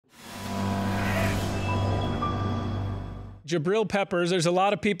Jabrill Peppers. There's a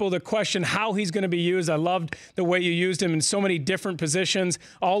lot of people that question how he's going to be used. I loved the way you used him in so many different positions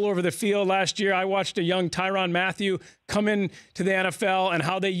all over the field last year. I watched a young Tyrann Mathieu come in to the NFL and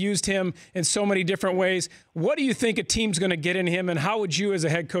how they used him in so many different ways. What do you think a team's going to get in him, and how would you as a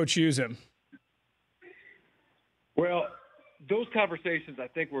head coach use him? Well, those conversations I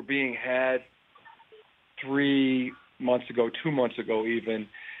think were being had 3 months ago, 2 months ago even.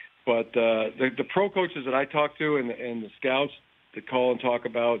 But the pro coaches that I talk to and the scouts that call and talk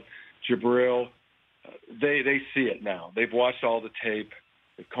about Jabrill, they see it now. They've watched all the tape.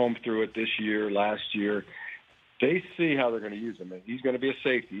 They've combed through it this year, last year. They see how they're going to use him. And he's going to be a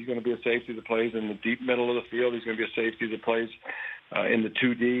safety. He's going to be a safety that plays in the deep middle of the field. He's going to be a safety that plays in the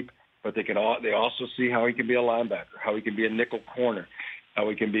two deep. But they also see how he can be a linebacker, how he can be a nickel corner, how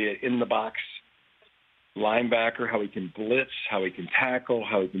he can be an in-the-box linebacker, how he can blitz, how he can tackle,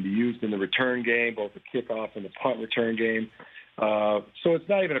 how he can be used in the return game, both the kickoff and the punt return game. So it's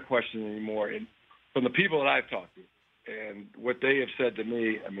not even a question anymore. And from the people that I've talked to and what they have said to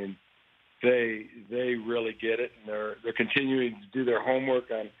me, I mean, they really get it, and they're continuing to do their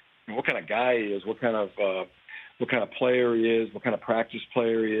homework on what kind of guy he is, what kind of player he is, what kind of practice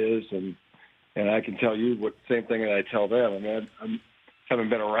player he is, and I can tell you what same thing that I tell them. I mean, I haven't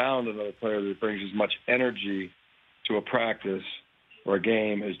been around another player that brings as much energy to a practice or a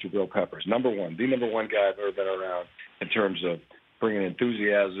game as Jabrill Peppers. The number one guy I've ever been around in terms of bringing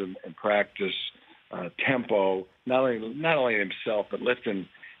enthusiasm and practice, tempo, not only himself, but lifting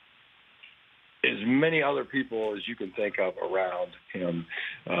as many other people as you can think of around him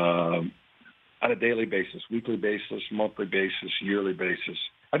on a daily basis, weekly basis, monthly basis, yearly basis.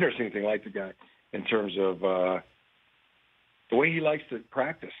 I've never seen anything like the guy in terms of the way he likes to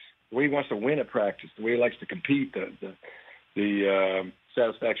practice, the way he wants to win at practice, the way he likes to compete, the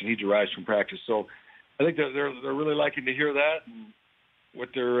satisfaction he derives from practice. So I think they're really liking to hear that, and what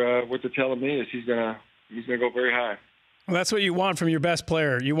they're telling me is he's gonna go very high. Well, that's what you want from your best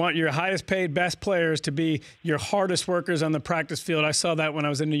player. You want your highest paid best players to be your hardest workers on the practice field. I saw that when I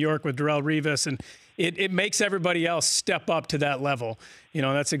was in New York with Darrelle Revis, and it makes everybody else step up to that level. You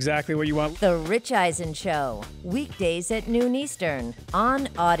know, that's exactly what you want. The Rich Eisen Show, weekdays at noon Eastern on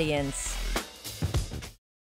Audience.